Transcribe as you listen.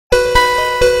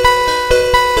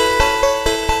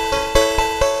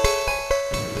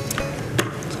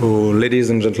So, ladies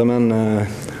and gentlemen,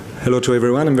 hello to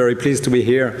everyone. I'm very pleased to be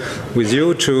here with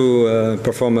you to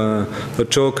perform a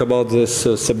talk about this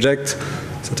subject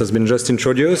that has been just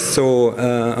introduced. So,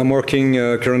 I'm working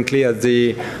currently at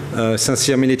the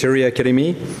Saint-Cyr Military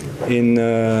Academy in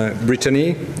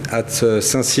Brittany at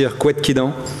Saint-Cyr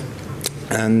Coëtquidan.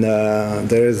 And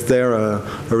there is a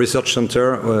research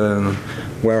center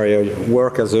where I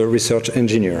work as a research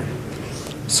engineer.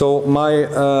 So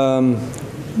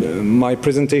my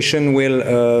presentation will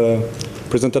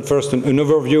present at first an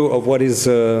overview of what is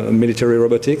military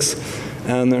robotics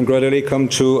and gradually come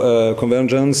to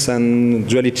convergence and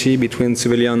duality between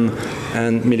civilian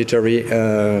and military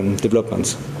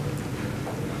developments.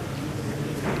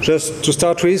 Just to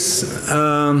start with,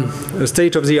 a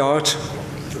state of the art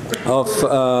of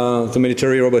the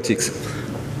military robotics.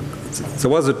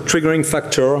 There was a triggering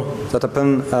factor that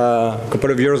happened a couple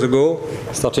of years ago,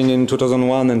 starting in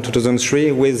 2001 and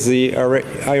 2003 with the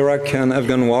Iraq and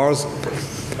Afghan wars,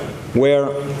 where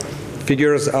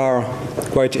figures are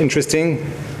quite interesting.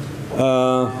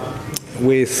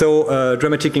 We saw a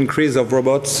dramatic increase of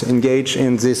robots engaged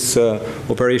in this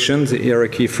operation, the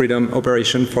Iraqi Freedom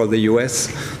Operation for the US,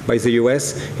 by the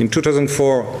US. In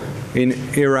 2004, in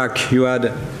Iraq, you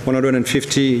had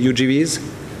 150 UGVs.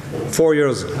 4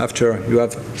 years after, you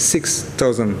have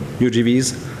 6,000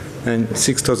 UGVs and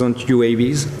 6,000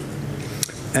 UAVs.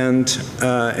 And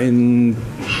in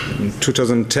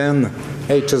 2010,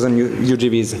 8,000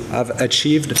 UGVs have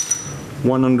achieved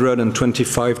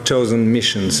 125,000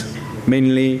 missions,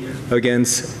 mainly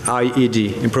against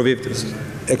IED, improved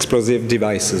explosive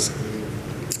devices,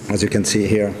 as you can see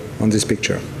here on this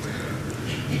picture.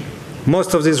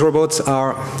 Most of these robots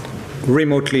are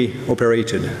remotely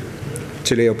operated,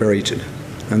 teleoperated.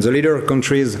 And the leader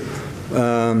countries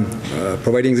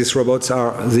providing these robots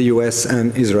are the US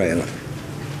and Israel.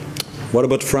 What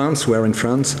about France? We're in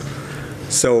France.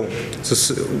 So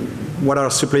what are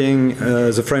supplying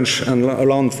the French and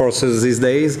land forces these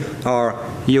days are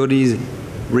EOD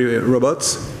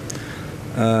robots,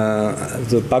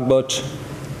 the Packbot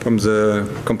from the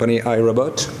company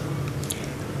iRobot,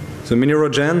 the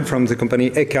Innorobo from the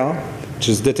company ECA, which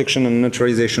is detection and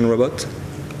neutralization robot,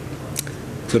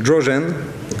 the Drogen,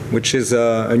 which is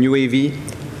a new UAV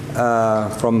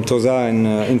from TOSA and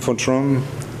Infotron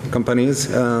companies,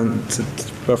 and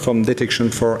perform detection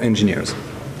for engineers.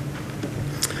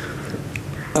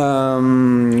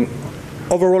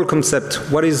 Overall concept,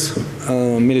 what is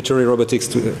military robotics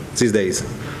these days?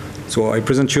 So I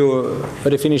present you a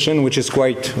definition which is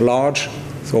quite large,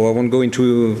 so I won't go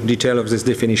into detail of this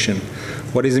definition.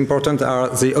 What is important are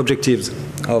the objectives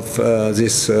of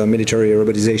this military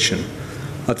robotization.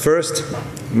 At first,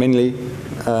 mainly,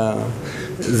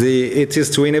 it is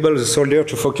to enable the soldier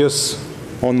to focus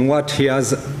on what he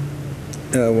has,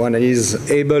 what he is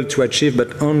able to achieve,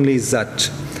 but only that,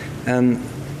 and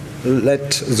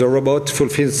let the robot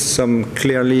fulfill some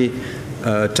clearly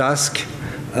task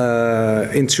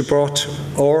in support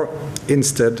or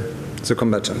instead the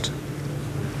combatant.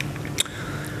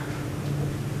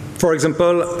 For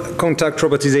example, contact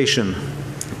robotization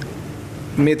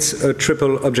meets a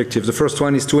triple objective. The first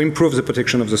one is to improve the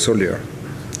protection of the soldier,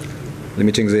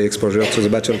 limiting the exposure to the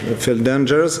battlefield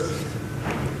dangers.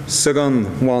 Second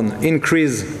one,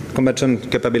 increase combatant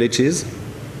capabilities,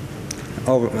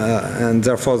 and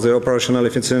therefore the operational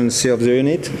efficiency of the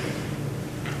unit.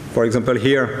 For example,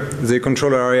 here, the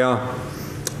control area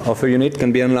of a unit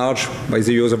can be enlarged by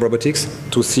the use of robotics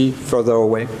to see further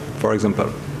away, for example.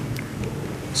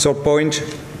 Third point,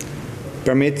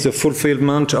 permit the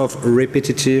fulfillment of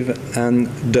repetitive and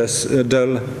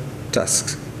dull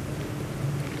tasks.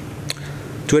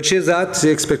 To achieve that, the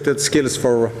expected skills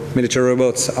for military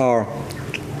robots are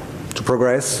to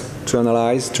progress, to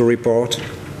analyze, to report,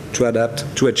 to adapt,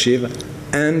 to achieve,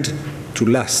 and to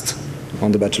last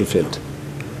on the battlefield.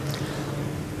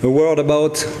 A word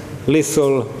about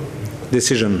lethal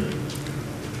decision.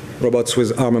 Robots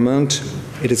with armament.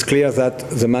 It is clear that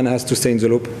the man has to stay in the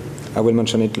loop. I will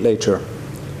mention it later.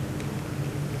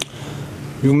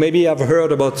 You maybe have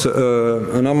heard about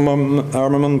an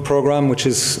armament program which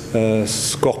is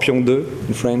Scorpion 2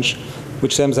 in French,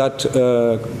 which aims at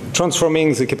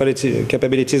transforming the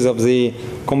capabilities of the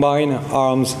combined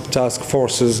arms task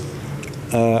forces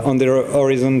on the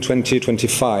horizon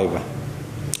 2025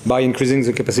 by increasing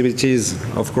the capacities,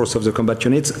 of course, of the combat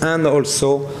units and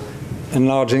also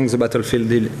enlarging the battlefield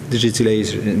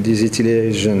digitalization.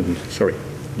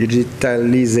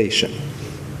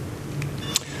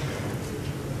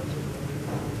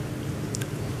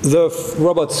 The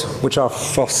robots which are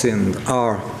foreseen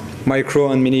are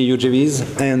micro and mini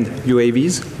UGVs and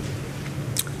UAVs,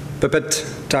 puppet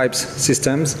types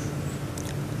systems,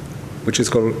 which is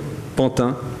called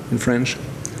Pantin in French.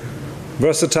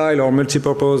 Versatile or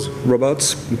multi-purpose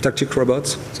robots, tactic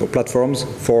robots, so platforms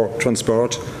for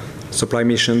transport, supply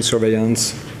mission,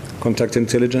 surveillance, contact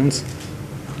intelligence,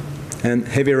 and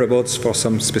heavy robots for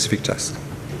some specific tasks.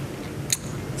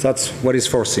 That's what is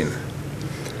foreseen.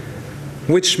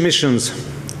 Which missions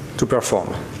to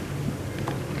perform?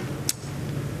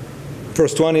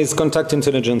 First one is contact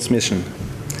intelligence mission.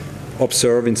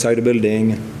 Observe inside a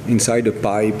building, inside a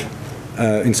pipe,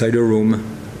 inside a room,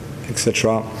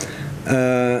 etc.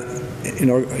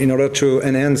 In order to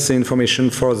enhance the information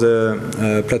for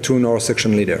the platoon or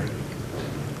section leader.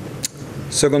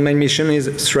 Second main mission is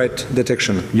threat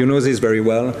detection. You know this very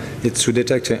well. It's to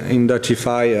detect and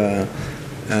identify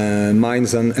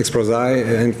mines and explosive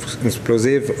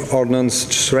ordnance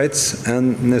threats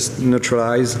and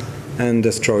neutralize and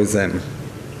destroy them.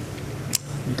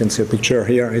 You can see a picture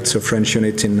here. It's a French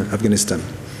unit in Afghanistan.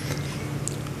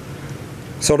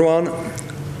 Third one,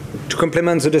 to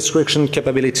complement the destruction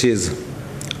capabilities,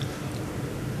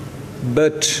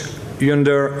 but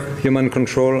under human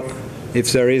control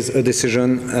if there is a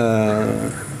decision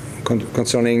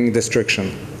concerning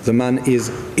destruction. The man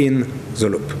is in the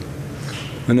loop.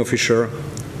 An officer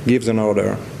gives an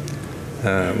order,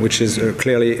 which is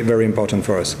clearly very important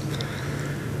for us.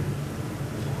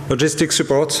 Logistic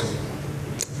support,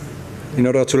 in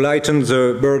order to lighten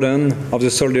the burden of the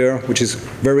soldier, which is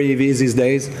very heavy these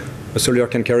days. A soldier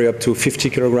can carry up to 50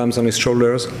 kilograms on his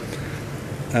shoulders,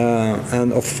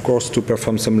 and of course to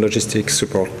perform some logistic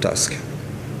support task.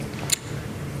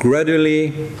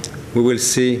 Gradually, we will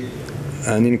see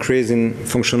an increase in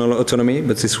functional autonomy,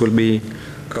 but this will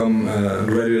come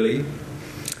gradually.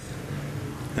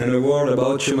 And a word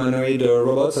about humanoid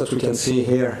robots that we can see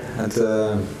here at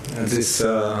this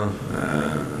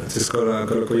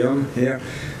colloquium here.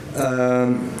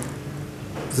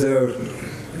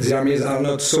 The armies are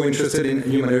not so interested in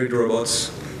humanoid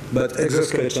robots, but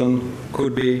exoskeleton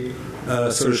could be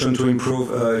a solution to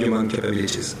improve human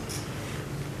capabilities.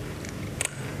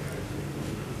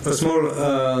 A small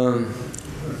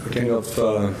kind of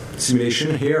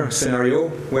simulation here, scenario,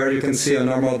 where you can see an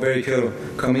armored vehicle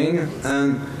coming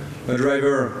and a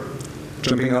driver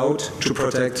jumping out to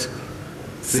protect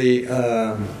the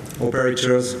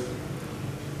operators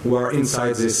who are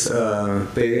inside this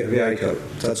vehicle.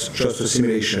 That's just a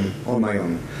simulation on my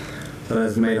own.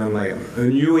 That's made on my own. A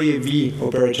UAV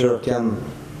operator can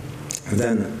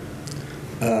then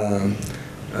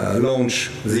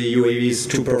launch the UAVs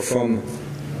to perform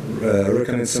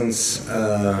reconnaissance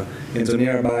in the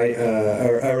nearby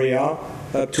area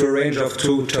up to a range of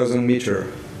 2,000 meters.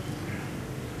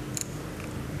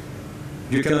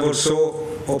 You can have also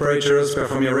operators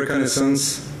performing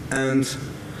reconnaissance and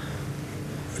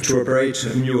to operate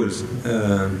mules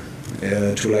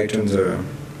to lighten the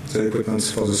equipment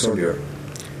for the soldier.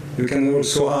 You can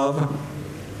also have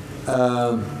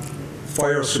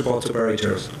fire support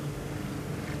operators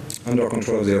under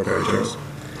control of the operators,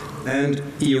 and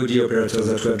EOD operators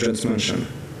that we have just mentioned.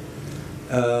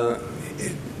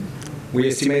 We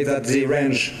estimate that the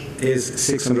range is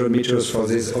 600 meters for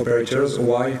these operators.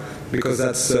 Why? Because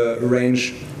that's the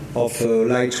range of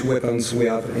light weapons we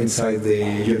have inside the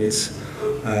units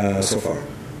so far.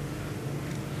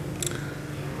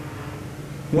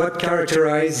 What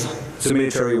characterizes the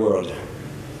military world?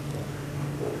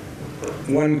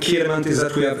 One key element is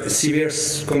that we have severe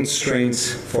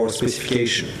constraints for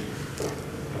specification.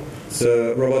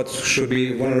 The robot should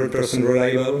be 100%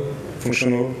 reliable,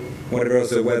 functional, whatever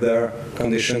the weather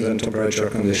conditions and temperature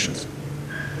conditions.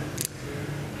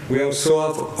 We also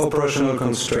have operational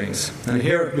constraints. And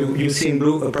here you see in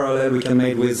blue a parallel we can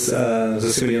make with the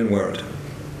civilian world.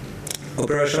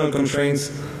 Operational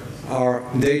constraints are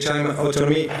daytime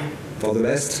autonomy for the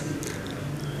best.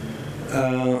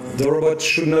 The robot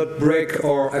should not brake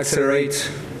or accelerate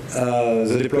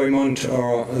the deployment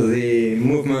or the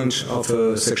movement of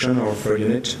a section or of a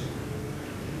unit.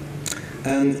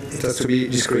 And it has to be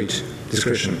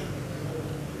discretion.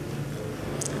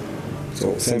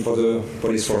 So same for the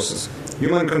police forces.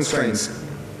 Human constraints.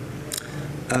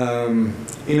 In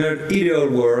an ideal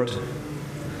world,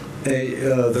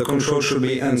 the control should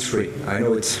be hands-free. I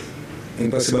know it's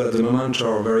impossible at the moment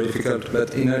or very difficult,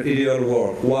 but in an ideal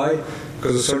world. Why?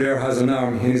 Because the soldier has an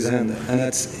arm in his hand, and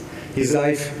that's his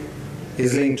life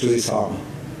is linked to this arm.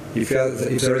 If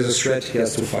there is a threat, he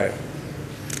has to fire.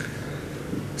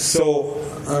 So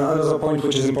another point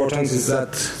which is important is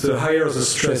that the higher the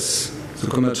stress the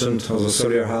combatant or the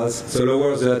soldier has, the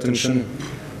lower the attention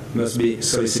must be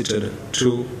solicited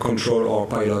to control or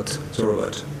pilot the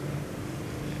robot.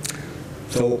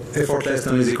 So effortless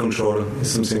and easy control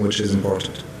is something which is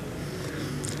important.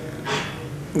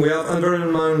 We have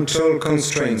environmental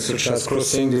constraints such as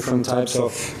crossing different types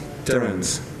of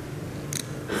terrains.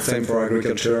 Same for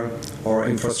agriculture or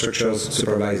infrastructures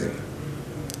supervising.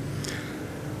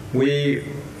 We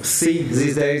see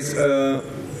these days a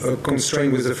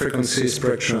constraint with the frequency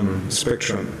spectrum.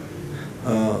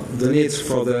 The needs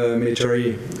for the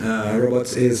military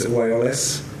robots is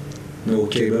wireless, no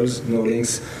cables, no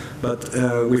links, but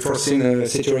we foresee a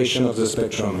saturation of the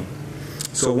spectrum.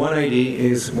 So one idea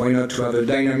is why not to have a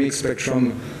dynamic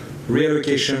spectrum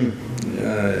reallocation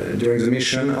during the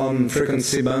mission on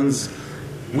frequency bands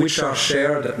which are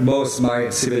shared both by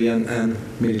civilian and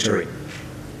military.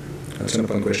 That's an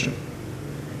open question.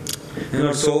 And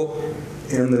also,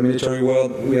 in the military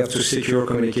world, we have to secure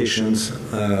communications,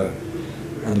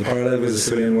 and parallel with the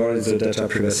civilian world is the data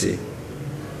privacy.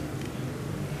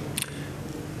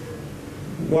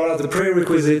 What are the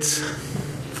prerequisites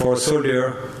for a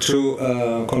soldier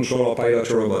to control or pilot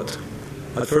a robot?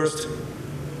 At first,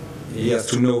 he has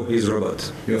to know his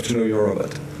robot. You have to know your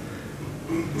robot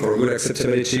for good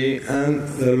acceptability and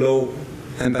a low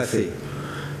empathy.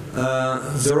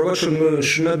 The robot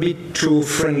should not be too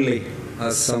friendly,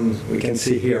 as some we can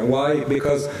see here. Why?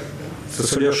 Because the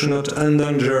soldier should not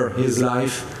endanger his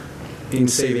life in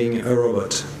saving a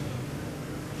robot.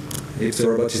 If the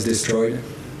robot is destroyed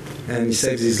and he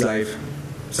saves his life,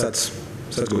 that's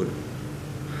good.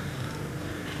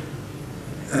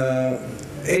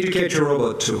 Educate your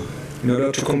robot too, in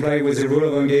order to comply with the rule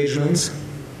of engagement,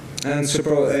 and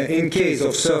in case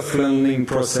of self-learning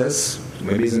process,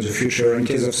 maybe in the future, in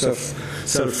case of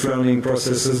self-learning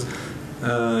processes,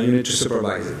 you need to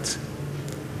supervise it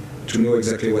to know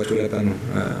exactly what will happen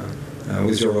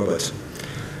with your robot.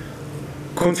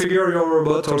 Configure your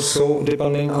robot also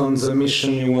depending on the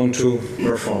mission you want to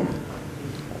perform.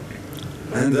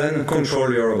 And then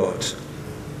control your robot.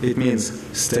 It means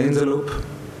stay in the loop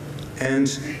and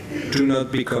do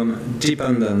not become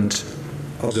dependent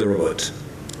of the robot.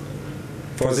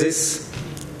 For this,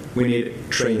 we need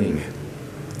training.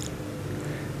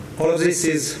 All of this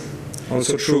is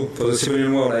also true for the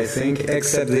civilian world, I think,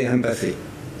 except the empathy.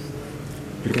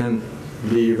 You can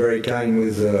be very kind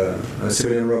with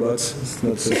civilian robots. It's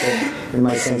not the same, in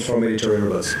my sense, for military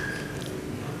robots.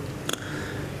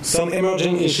 Some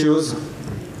emerging issues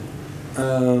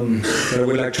that I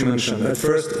would like to mention. At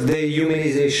first, the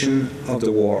humanization of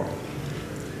the war.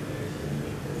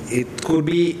 It could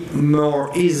be more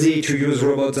easy to use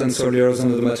robots and soldiers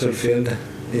on the battlefield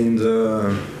in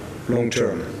the long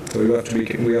term. So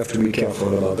we have to be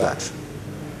careful about that.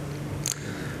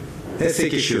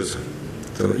 Ethic issues.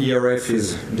 So ERF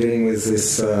is dealing with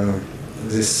this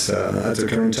at the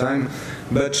current time,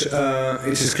 but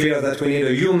it is clear that we need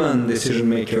a human decision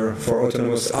maker for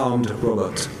autonomous armed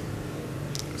robots.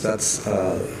 That's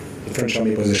the French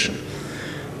Army position.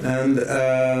 And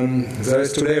there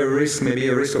is today maybe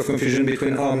a risk of confusion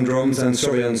between armed drones and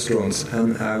surveillance drones.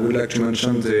 And I would like to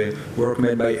mention the work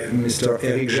made by Mr.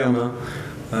 Éric Germain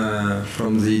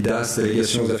from the DAS,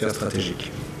 Délégation aux Affaires Stratégiques,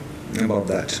 about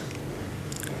that.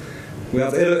 We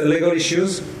have legal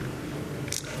issues,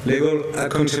 legal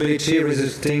accountability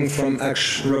resulting from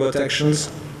robot actions.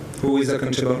 Who is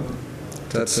accountable?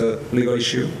 That's a legal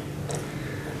issue.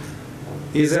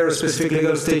 Is there a specific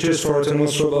legal status for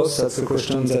autonomous robots? That's a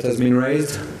question that has been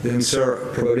raised. The answer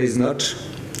probably is not.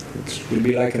 It will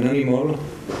be like an animal,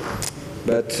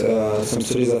 but some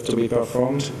studies have to be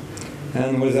performed.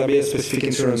 And will there be a specific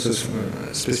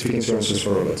insurances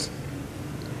for robots?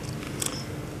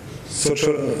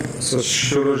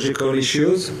 Sociological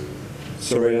issues,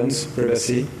 surveillance,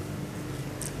 privacy,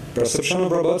 perception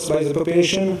of robots by the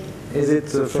population. Is it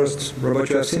the first robot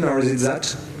you have seen, or is it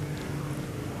that?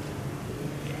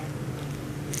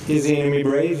 Is the enemy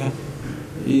brave?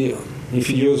 If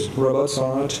you use robots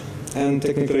or not? And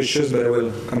technical issues, but I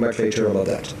will come back later about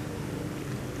that.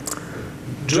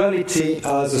 Duality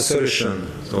as a solution.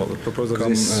 So the purpose of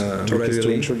this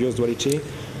to introduce duality.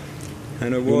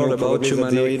 And a word about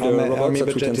humanoid robots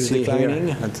that we can see here.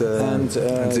 And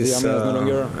the army is no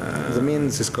longer the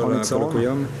means on its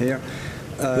own here.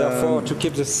 Therefore, to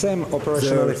keep the same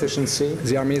operational efficiency,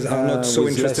 the armies are not so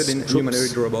interested in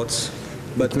humanoid robots.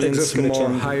 But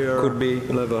Exoskeleton higher could be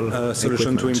level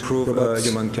solution to improve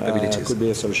human capabilities. Could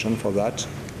be a solution for that.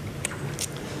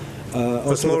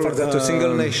 Also, the fact that a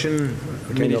single nation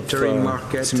military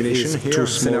market simulation here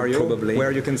scenario, probably,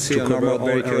 where you can see an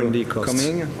armored vehicle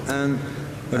coming, and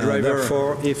a driver.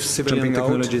 Therefore, if civilian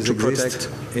technologies exist,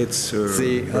 it's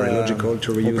very logical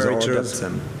to reuse or adapt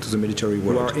them to the military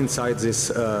world. Who are inside this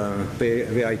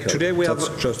vehicle. Today we have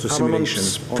just a simulation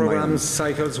programs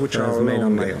cycles which are made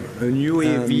on my own. A new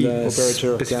UAV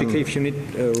operator specifically if you need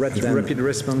rapid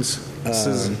response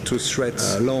to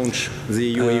threats, launch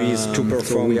the UAVs to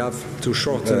perform. We have to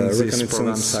shorten this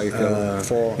program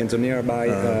cycle in the nearby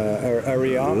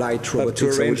area light up to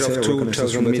a range of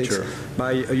 2,000 meters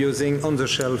by using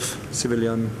on-the-shelf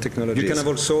civilian technologies. You can have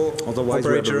also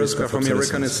operators performing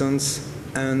reconnaissance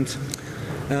and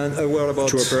a word about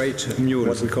to operate mules,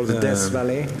 what we call the Death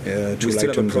Valley. We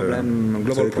still have a problem,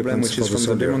 global problem, which is from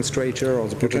the demonstrator or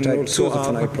the prototype to the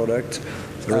final product.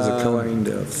 There is a kind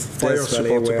of fire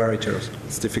support operators.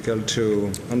 It's difficult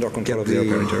to under control of the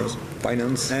operators,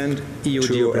 finance, and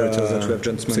EOD operators that we have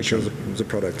just mentioned the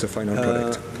product, the final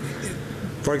product.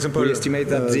 For example, we estimate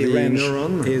that the range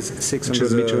is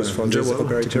 600 meters for these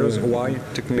operators. Why?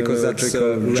 Because that's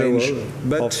the range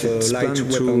of light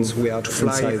weapons we have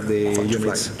inside the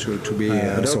units to be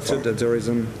adopted at the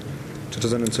horizon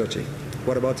 2030.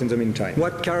 What about in the meantime?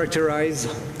 What characterizes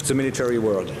the military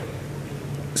world?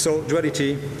 So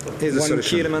duality is a solution. One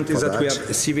key element is that we have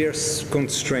severe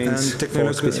constraints for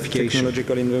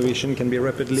technological innovation can be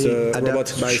rapidly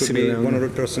adapted by civilian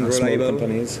 100% reliable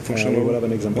companies. We will have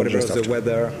an example. Whatever the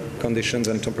weather conditions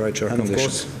and temperature conditions. Of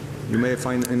course, you may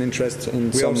find an interest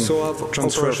in some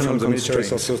transfer from the military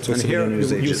sources to civilian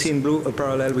usages. And here you see in blue a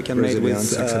parallel we can make with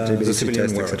the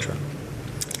civilian world.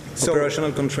 So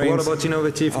operational constraints. What about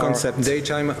innovative concepts?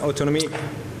 Daytime autonomy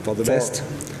for the best.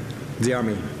 The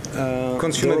army.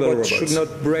 Consumer robots should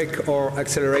not brake or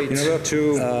accelerate in order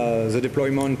to the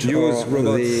deployment use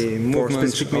the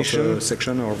movement mission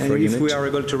section or and if unit. We are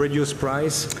able to reduce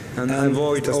price and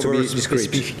avoid over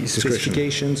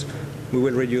specifications, we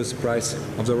will reduce the price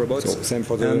of the robots. So, same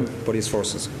for the police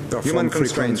forces. Human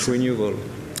constraints, renewal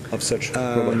of such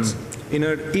robots. In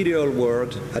an ideal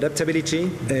world, adaptability,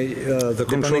 the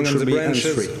control should be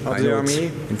branches of the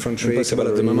army, infantry, impossible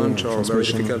at the moment or very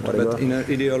difficult, but in an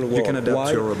ideal world, you can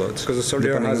adapt your robot. Because the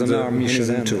soldier has an arm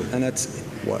mission too, and that's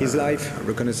his life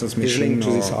reconnaissance mission linked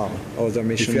to this arm. Other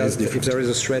mission if there is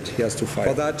a threat, he has to fight.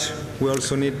 For that, we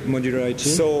also need modularity.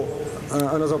 So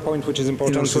another point which is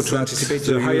important is to anticipate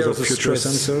the higher the future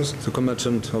sensors the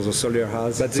combatant or the soldier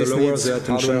has, but the lower the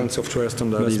attention and software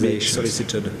standardization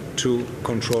solicited to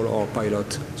control or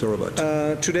pilot the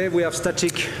robot. Today we have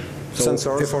static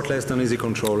sensors, effortless and easy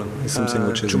control is something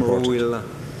which is important. Tomorrow we'll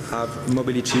have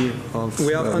mobility of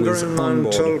we have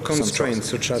environmental constraints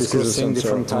such as crossing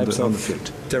different types of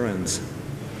terrains.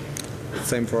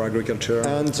 Same for agriculture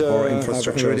or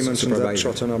infrastructure. Already mentioned that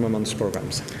short-term armaments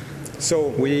programs. So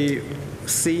we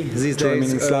see these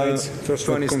days slides. First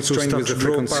one is constrained with the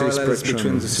frequency spectrum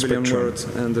between the civilian world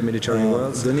and the military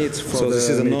world. The needs for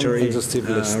the military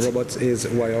robots is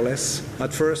wireless.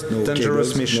 At first,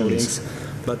 dangerous missions.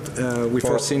 But we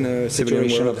foresee a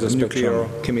situation of the nuclear,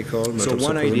 chemical. So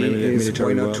one idea is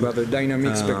why not to have a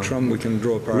dynamic spectrum. We can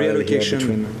draw a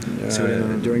reallocation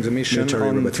during the mission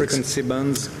on frequency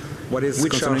bands. What is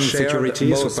concerning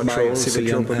security, so patrol,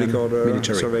 civilian, public order,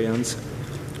 military surveillance.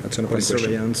 That's an open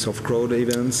surveillance of crowd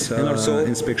events and also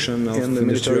inspection of the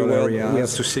military area. We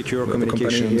have to secure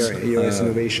communications. EOS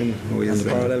innovation with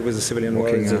parallel with the civilian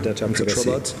world, the data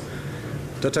robots.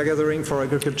 Data gathering for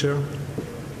agriculture.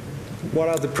 What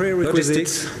are the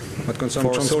prerequisites what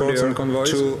concerns transport and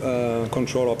convoys to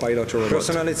control or pilot a robot?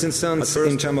 Personal assistance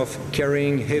in terms of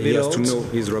carrying heavy loads. He has to know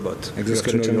his robot.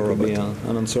 Exoskeleton robot.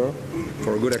 An answer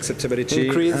for good acceptability.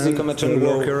 Increase the combatant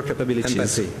worker capabilities.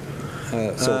 Empathy.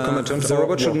 So combatants, the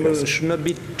robot should not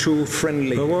be too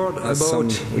friendly. The word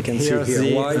about we can see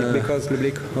here. Why? Because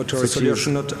public authorities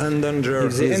should not endanger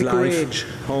his life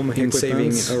in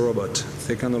saving a robot.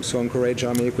 They can also encourage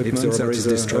army equipment. If there is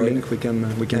a link, we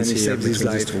can see save his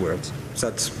life.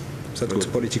 That's a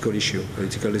political issue,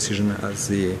 political decision as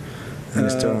the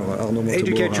Minister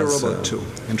educate your robot to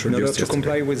in order to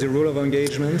comply with the rule of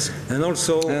engagement and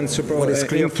also what is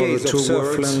clear for the two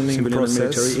self-learning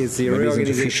process is the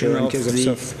reorganization of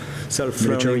the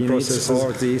self-learning process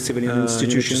or the civilian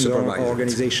institutions or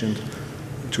organization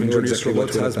to introduce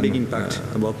robots has big impact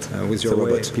with your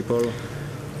robot. People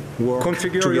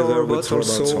configure your robot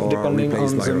also depending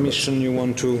on the mission you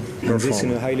want to perform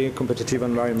in a highly competitive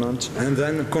environment, and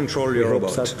then control your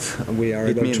robot. We are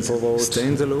able to promote, stay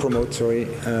in the loop,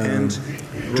 and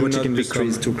do not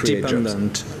become too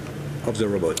dependent of the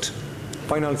robot.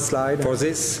 Final slide. For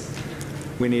this,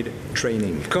 we need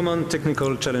training. Common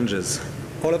technical challenges.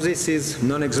 All of this is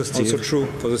non-exhaustive. also true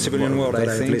for the civilian world, I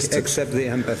think, except the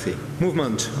empathy.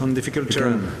 Movement on difficult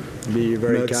terrain. Be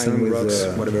very kind with rocks,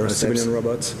 whatever, civilian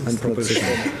robots, and propulsion.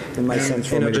 In my sense,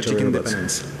 for energetic military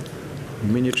independence.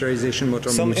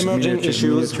 Miniaturization, some emerging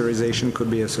issues. Miniaturization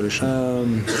could be a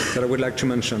solution that I would like to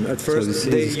mention. At first,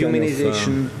 the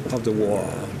humanization of the war.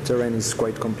 Terrain is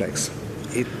quite complex.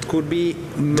 It could be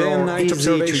day and night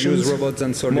observations, to use robots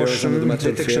and soldiers on the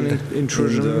detection,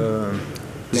 intrusion,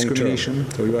 discrimination.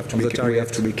 So you have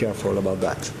to be careful about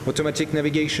that. Automatic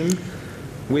navigation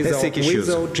without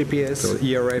GPS. So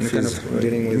ERF is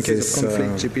dealing with in case of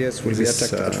conflict. GPS will be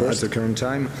attacked at first at the current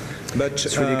time. But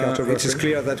it is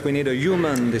clear that we need a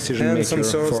human decision maker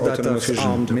sensors for autonomous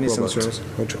armed mini sensors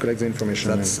to collect the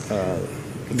information. That's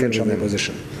the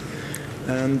position.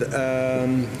 And there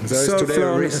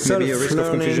is today maybe a risk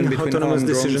of confusion between autonomous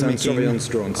decision making and surveillance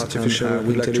drones. Artificial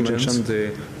intelligence. Like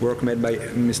the work made by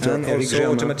Mr. Eric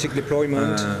Gerard. Automatic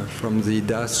deployment from the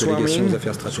DAS,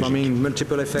 swarming,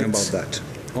 multiple effects about that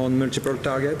on multiple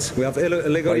targets. We have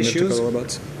legal issues.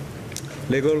 Robots.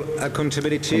 Legal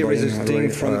accountability resulting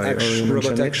from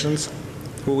robot actions.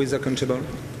 Who is accountable?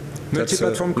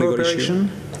 Multi-platform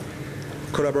cooperation.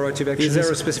 Collaborative action. Is there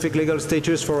a specific legal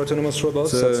status for autonomous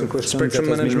robots? That's a question spectrum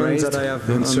that management that I have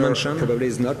mentioned. Probably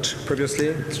is not previously.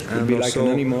 It would be like an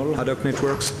animal. Ad hoc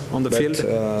networks on the field.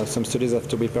 Some studies have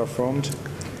to be performed.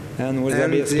 And will there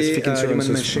be a specific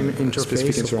human-machine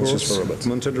interface, of course, for robots?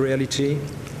 Augmented reality,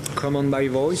 command by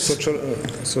voice,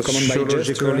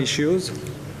 sociological issues,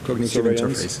 cognitive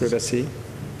interface, privacy.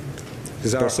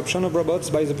 Is there perception of robots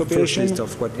by the population? First list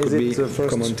of what could be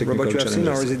common technical challenges.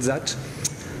 Or is it that?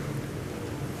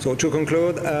 So to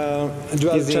conclude,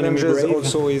 dual challenges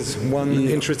also is one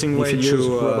interesting way to use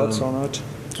robots or not,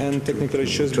 and technical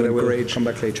issues, but I will come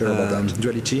back later about that.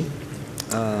 Duality.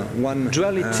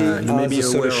 Duality you may be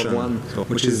aware of one,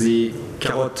 which is the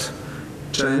carrot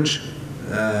challenge,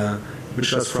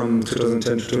 which was from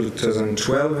 2010 to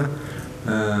 2012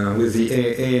 with the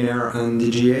ANR and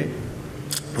DGA.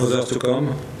 Others to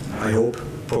come, I hope,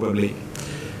 probably.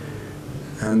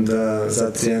 And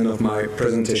that's the end of my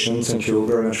presentation. Thank you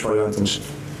very much for your attention.